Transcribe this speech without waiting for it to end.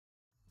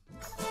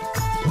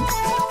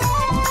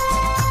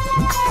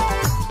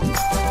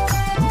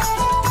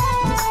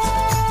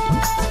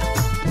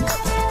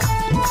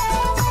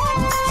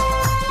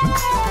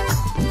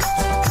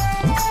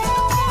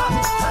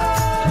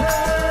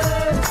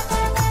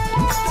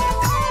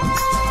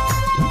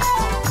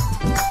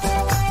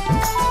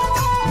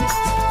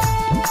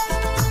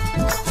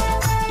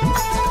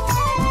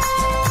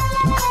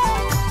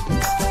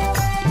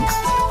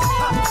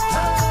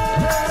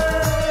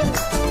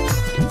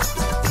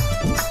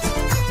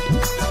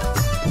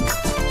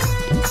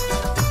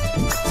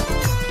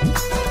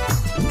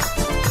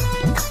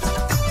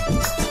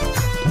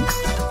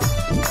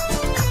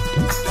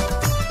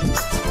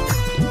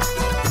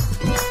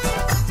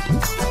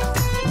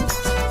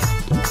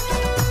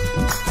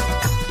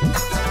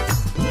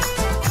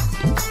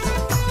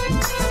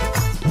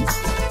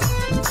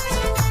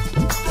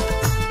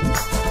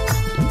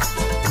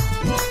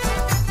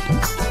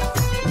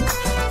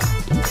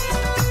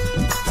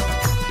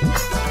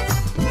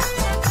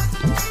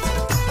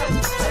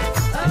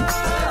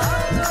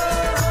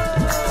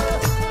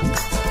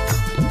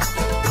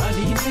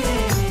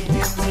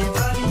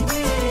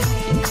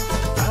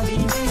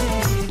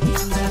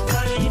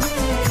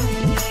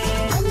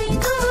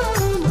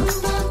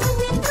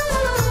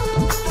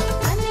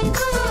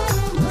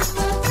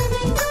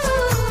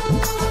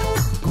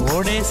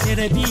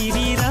sEre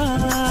BeeRirA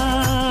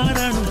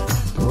ranu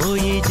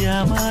koi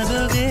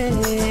jamadoge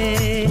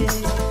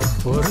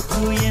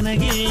orku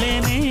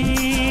enagillene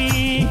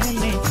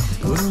henne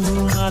kurungu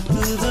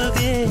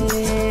maatudoge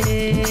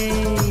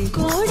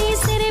KodE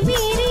sEre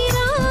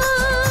BeeRirA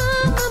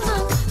mama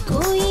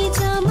koi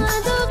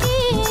jamadoge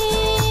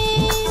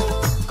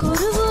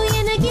kurungu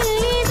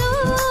enagilledo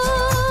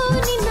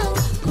ninna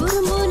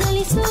kurumbu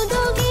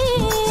nalisodoge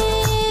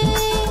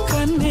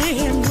kanne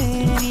enne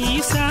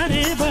nee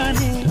sare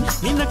bane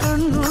ninna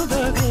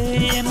kannudoge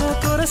enna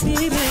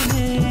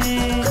torasirene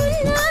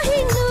kulla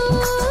hindu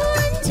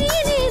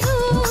anjinidu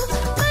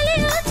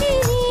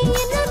maliyakini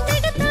enna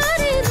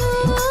tegataredu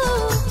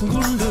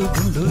gundu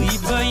gundu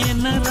ibba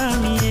enna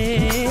raniye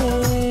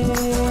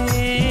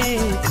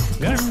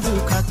gandu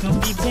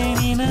katumbibe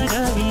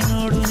ninagagi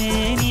nodune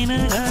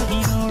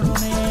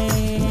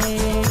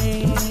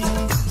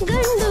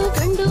ಗಂಡು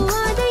ಗಂಡು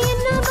ಆದ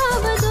ಎನ್ನ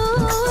ಬಾವದೋ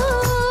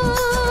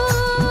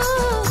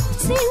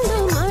ಸಿಂಧು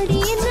ಮಾಡಿ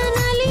ಎನ್ನ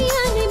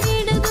ನಲಿಯಾನೆ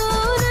ಬೇಡದೋ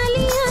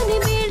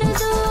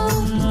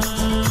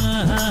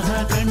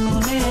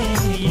ಕಣ್ಣುನೆ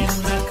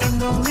ಎನ್ನ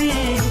ಕಣ್ಣುನೆ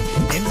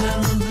ಎನ್ನ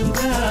ಮುಂದುಗ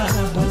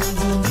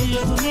ಬಂದು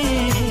ನಿಲ್ಲುನೆ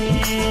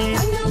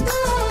ಕಣ್ಣುಗ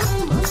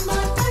ಮಮ್ಮ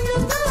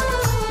ಕಣ್ಣುಗ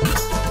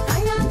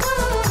ಕಣ್ಣಗ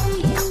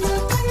ಎನ್ನ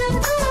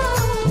ಕಣ್ಣಗ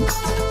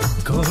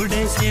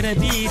KodE sEre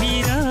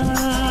BeeRirA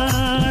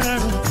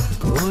ranu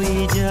koi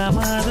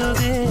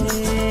jamadoge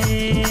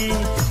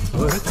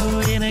orku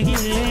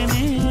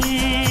enagillene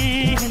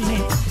henne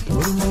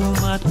kurungu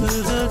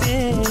maatudoge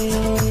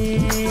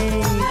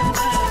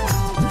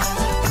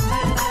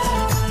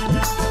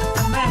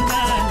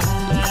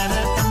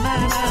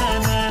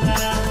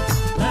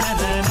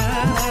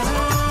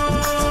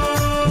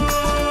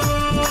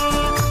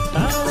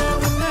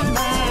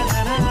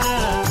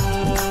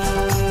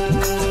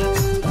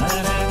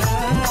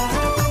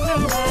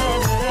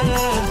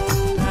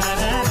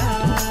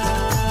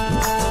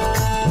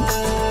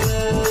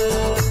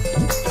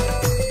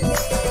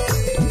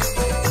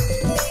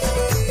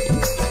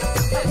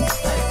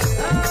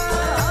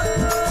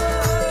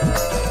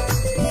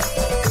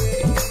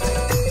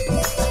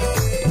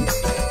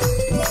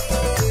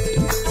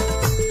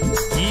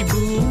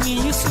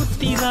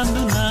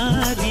ಸುತ್ತಿರಂದು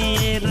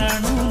ನಾರಿಯೇ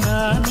Ranu ನಾ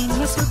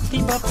ನಿನ್ನ ಸುತ್ತಿ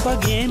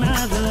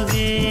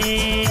ಬಪ್ಪಗೇನಾದುವೆ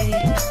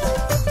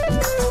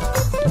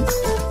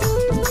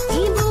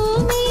ಈ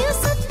ಭೂಮಿಯ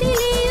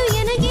ಸುತ್ತಿಲೆಯು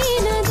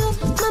ಎನಗೇನದು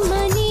ಮಮ್ಮ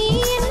ನೀ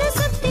ಎನ್ನ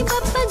ಸುತ್ತಿ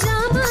ಬಪ್ಪ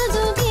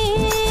ಜಾಮಾದೋಗೆ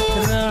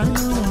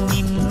ರಾಣು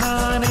ನಿನ್ನ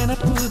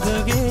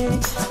ನೆನಪುದಗೆ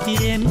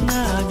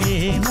ಎನ್ನಾಗೆ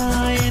ನಾ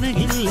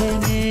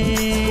ಎನಗಿಲ್ಲೇನೆ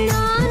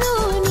ನಾನು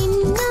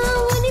ನಿನ್ನ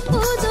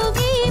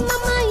ಒನಿಪೋದೋಗೆ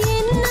ಮಮ್ಮ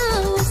ಎನ್ನ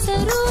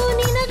ಉಸರು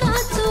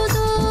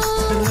ನಿನಗಾತುದು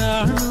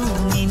ರಾಣು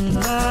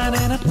ನಿನ್ನ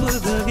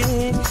ನೆನಪುದಗೆ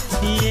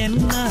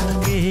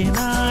ಎನ್ನಾಗೆ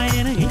ನಾ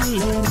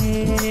ಎನಗಿಲ್ಲೇನೆ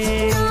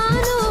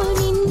ನಾನು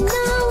ನಿನ್ನ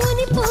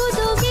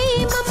ಒನಿಪೋದೋಗೆ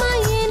ಮಮ್ಮ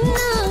ಎನ್ನ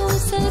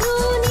ಉಸರು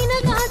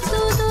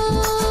ನಿನಗಾತುದು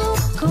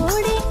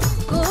KodE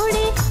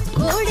KodE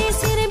KodE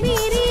sEre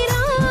BeeRirA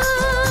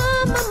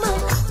ಮಮ್ಮ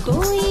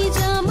ಕೋಯಿ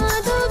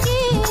ಜಾಮಾದೋಗೆ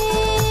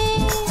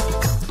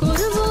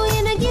ಕುರುಬು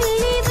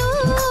ಎನಗಿಲ್ಲಿದೋ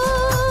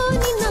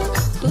ನಿನ್ನ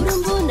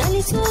ಕುರುಂಬು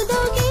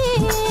ನಲಿಸೋದೋಗೆ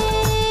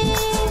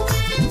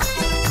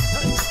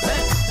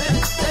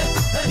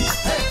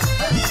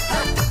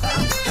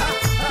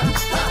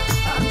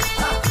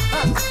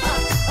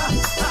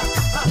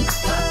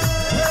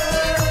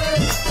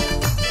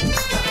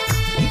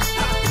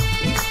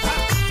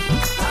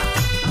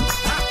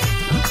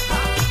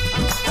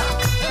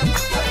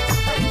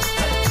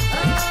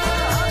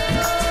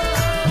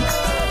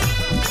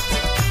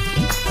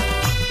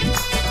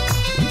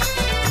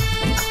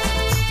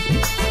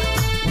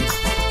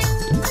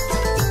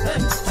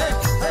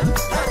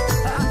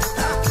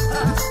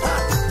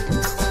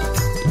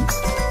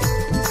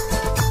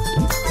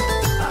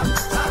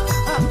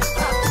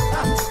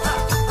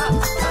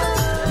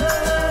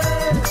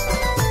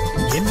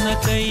ಎನ್ನ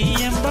ಕೈ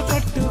ಎಂಬ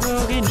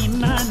ಕಟ್ಟುಗೋಗೆ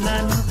ನಿನ್ನ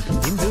ನಾನು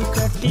ಇಂದು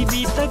ಕಟ್ಟಿ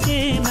ಬೀತಗೆ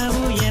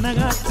ನಾವು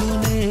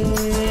ಎನಗಾತುನೆ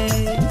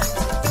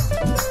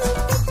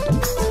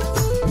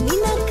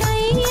ನಿನ್ನ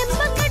ಕೈ ಎಂಬ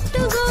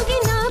ಕಟ್ಟುಗೋಗಿ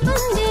ನಾ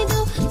ಬಂದೆದು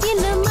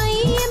ಎನ್ನ ಮೈ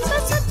ಎಂಬ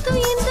ಸತ್ತು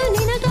ಎಂದು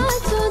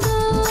ನಿನಗಾತುದು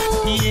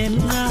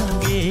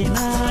ಎನ್ನಾಗೆ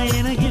ನಾ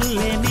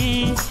ಎನಗಿಲ್ಲೇನೆ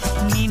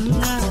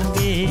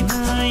ನಿನ್ನಾಗೆ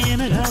ನಾ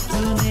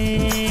ಎನಗಾತುನೆ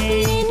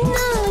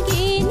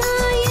ನಿನ್ನಾಗೆ ನಾ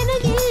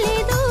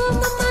ಎನಗಿಲ್ಲೆದೋ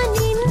ಮಮ್ಮ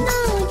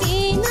ನಿನ್ನಾಗೆ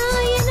ನಾ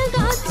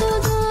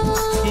ಎನಗಾತುದು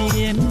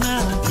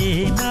ಎನ್ನಾಗೆ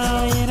ನಾ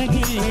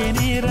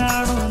ಎನಗಿಲ್ಲೇನೆ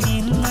ರಾಣು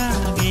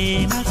ನಿನ್ನಾಗೆ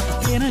ನಾ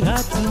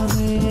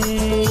ಎನಗಾತುನೆ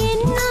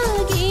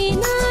ನಿನ್ನಾಗೆ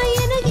ನಾ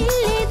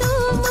ಎನಗಿಲ್ಲೆದೋ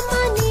ಮಮ್ಮ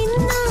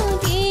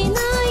ನಿನ್ನಾಗೆ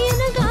ನಾ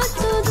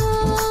ಎನಗಾತುದು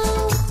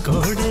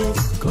KodE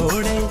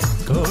KodE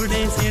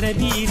KodE sEre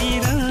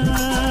BeeRirA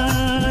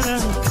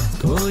ranu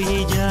koi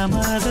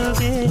jamadoge